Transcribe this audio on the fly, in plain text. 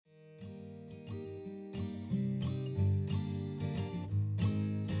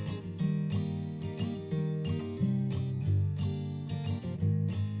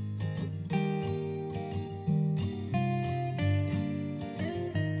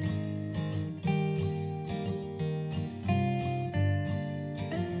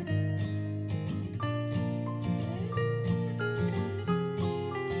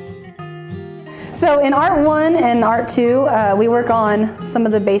So in Art 1 and Art 2, we work on some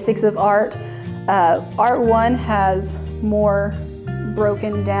of the basics of art. Art 1 has more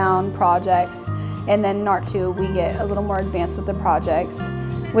broken down projects, and then in Art 2 we get a little more advanced with the projects.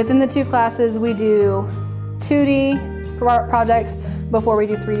 Within the two classes we do 2D projects before we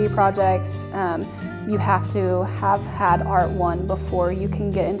do 3D projects. You have to have had Art 1 before you can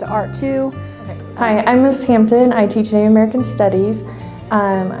get into Art 2. Hi, I'm Ms. Hampton. I teach Native American Studies.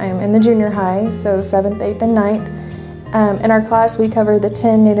 I'm in the junior high, so 7th, 8th, and 9th. In our class we cover the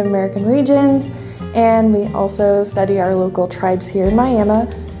 10 Native American regions, and we also study our local tribes here in Miami.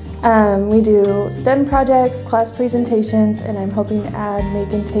 We do STEM projects, class presentations, and I'm hoping to add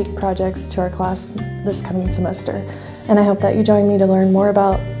make and take projects to our class this coming semester. And I hope that you join me to learn more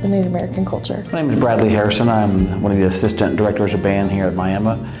about the Native American culture. My name is Bradley Harrison. I'm one of the assistant directors of band here at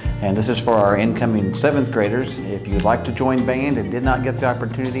Miami. And this is for our incoming 7th graders. If you'd like to join band and did not get the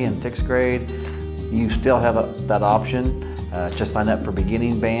opportunity in 6th grade, you still have that option. Just sign up for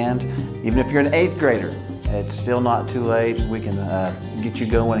beginning band. Even if you're an 8th grader, it's still not too late. We can get you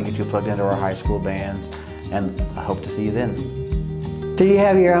going and get you plugged into our high school bands. And I hope to see you then. Do you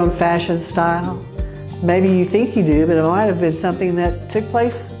have your own fashion style? Maybe you think you do, but it might have been something that took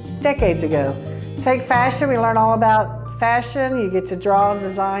place decades ago. Take fashion, we learn all about fashion. You get to draw and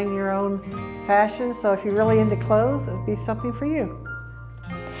design your own fashion. So if you're really into clothes, it'd be something for you.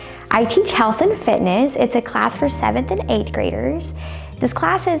 I teach health and fitness. It's a class for 7th and 8th graders. This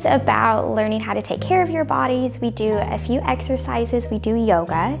class is about learning how to take care of your bodies. We do a few exercises. We do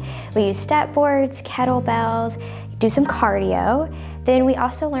yoga. We use step boards, kettlebells, do some cardio. Then we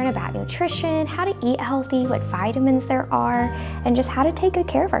also learn about nutrition, how to eat healthy, what vitamins there are, and just how to take good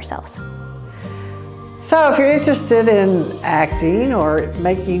care of ourselves. So if you're interested in acting or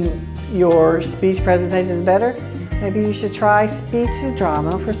making your speech presentations better, maybe you should try speech and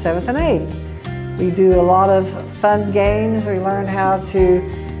drama for 7th and 8th. We do a lot of fun games. We learn how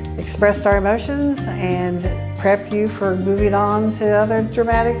to express our emotions and prep you for moving on to other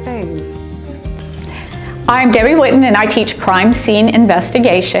dramatic things. I'm Debbie Witten, and I teach crime scene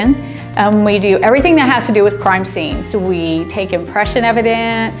investigation. We do everything that has to do with crime scenes. We take impression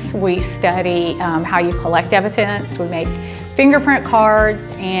evidence, we study how you collect evidence, we make fingerprint cards,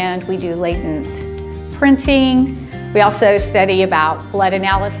 and we do latent printing. We also study about blood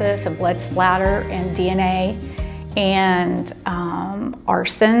analysis and blood splatter and DNA and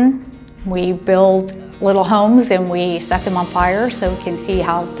arson. We build little homes and we set them on fire so we can see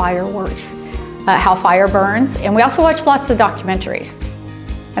how fire works, how fire burns. And we also watch lots of documentaries.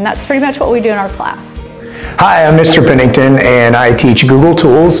 And that's pretty much what we do in our class. Hi, I'm Mr. Pennington, and I teach Google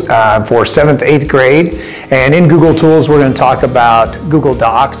Tools for 7th, 8th grade. And in Google Tools, we're going to talk about Google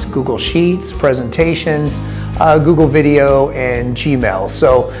Docs, Google Sheets, presentations, Google Video, and Gmail.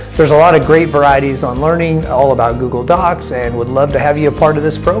 So there's a lot of great varieties on learning all about Google Docs, and would love to have you a part of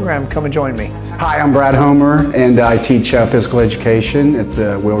this program. Come and join me. Hi, I'm Brad Homer, and I teach physical education at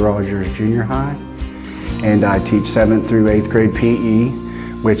the Will Rogers Junior High. And I teach 7th through 8th grade PE,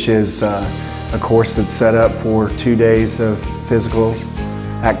 which is a course that's set up for 2 days of physical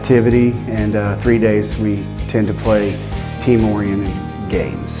activity, and 3 days we tend to play team-oriented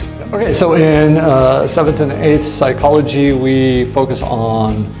games. Okay, so in 7th and 8th psychology, we focus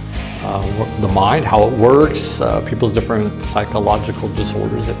on the mind, how it works, people's different psychological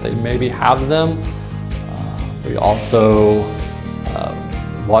disorders if they maybe have them. We also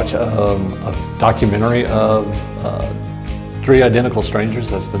watch a documentary of 3 identical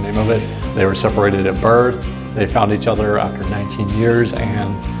strangers, that's the name of it. They were separated at birth. They found each other after 19 years,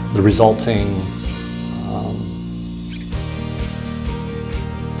 and the resulting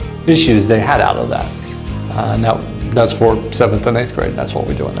issues they had out of that. That's for 7th and 8th grade. That's what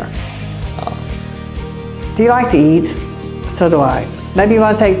we do in there. Do you like to eat? So do I. Maybe you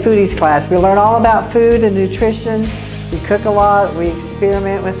want to take foodies class. We learn all about food and nutrition. We cook a lot. We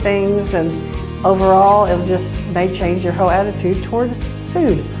experiment with things, and overall, it just may change your whole attitude toward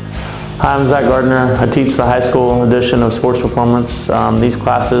food. Hi, I'm Zach Gardner. I teach the high school edition of sports performance. These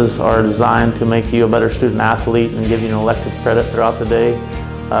classes are designed to make you a better student athlete and give you an elective credit throughout the day.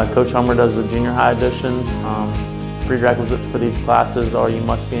 Coach Homer does the junior high edition. Prerequisites for these classes are you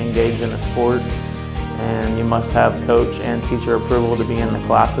must be engaged in a sport, and you must have coach and teacher approval to be in the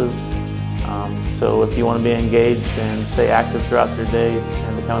classes. So if you want to be engaged and stay active throughout your day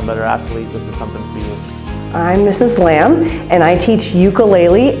and become a better athlete, this is something for you. I'm Mrs. Lamb, and I teach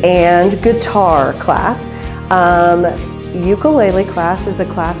ukulele and guitar class. Ukulele class is a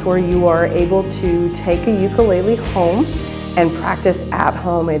class where you are able to take a ukulele home and practice at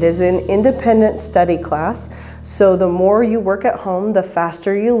home. It is an independent study class, So the more you work at home, the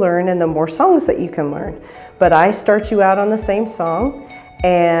faster you learn and the more songs that you can learn. But I start you out on the same song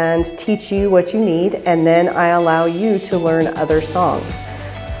and teach you what you need, and then I allow you to learn other songs.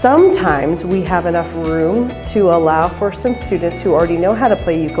 Sometimes we have enough room to allow for some students who already know how to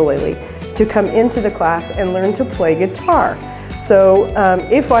play ukulele to come into the class and learn to play guitar. So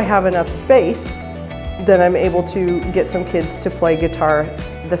if I have enough space, then I'm able to get some kids to play guitar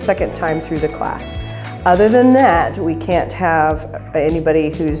the second time through the class. Other than that, we can't have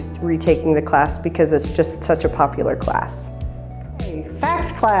anybody who's retaking the class because it's just such a popular class.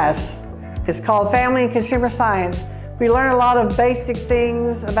 FACS class is called Family and Consumer Science. We learn a lot of basic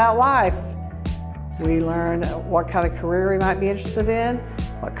things about life. We learn what kind of career we might be interested in,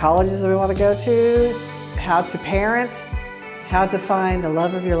 what colleges we want to go to, how to parent, how to find the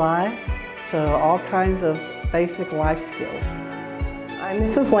love of your life. So all kinds of basic life skills. I'm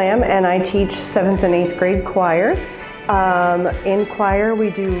Mrs. Lamb and I teach 7th and 8th grade choir. In choir we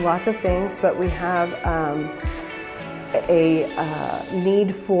do lots of things, but we have a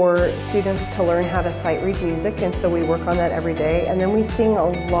need for students to learn how to sight read music, and so we work on that every day. And then we sing a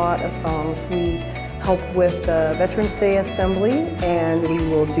lot of songs. We help with the Veterans Day Assembly, and we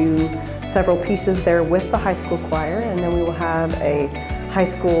will do several pieces there with the high school choir, and then we will have a high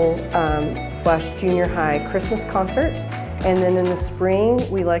school / junior high Christmas concert. And then in the spring,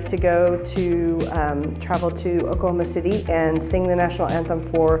 we like to go to travel to Oklahoma City and sing the national anthem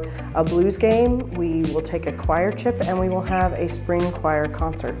for a blues game. We will take a choir trip and we will have a spring choir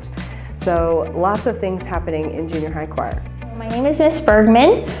concert. So lots of things happening in junior high choir. My name is Miss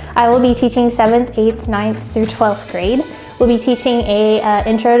Bergman. I will be teaching 7th, 8th, 9th through 12th grade. We'll be teaching a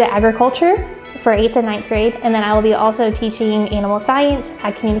intro to agriculture for 8th and 9th grade, and then I will be also teaching animal science,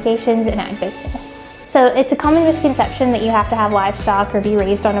 ag communications, and ag business. So it's a common misconception that you have to have livestock or be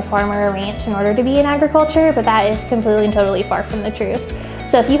raised on a farm or a ranch in order to be in agriculture, but that is completely and totally far from the truth.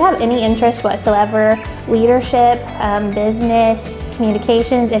 So if you have any interest whatsoever, leadership, business,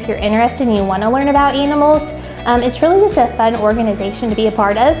 communications, if you're interested and you want to learn about animals, it's really just a fun organization to be a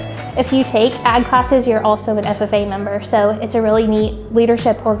part of. If you take ag classes, you're also an FFA member, so it's a really neat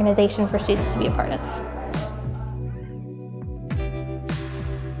leadership organization for students to be a part of.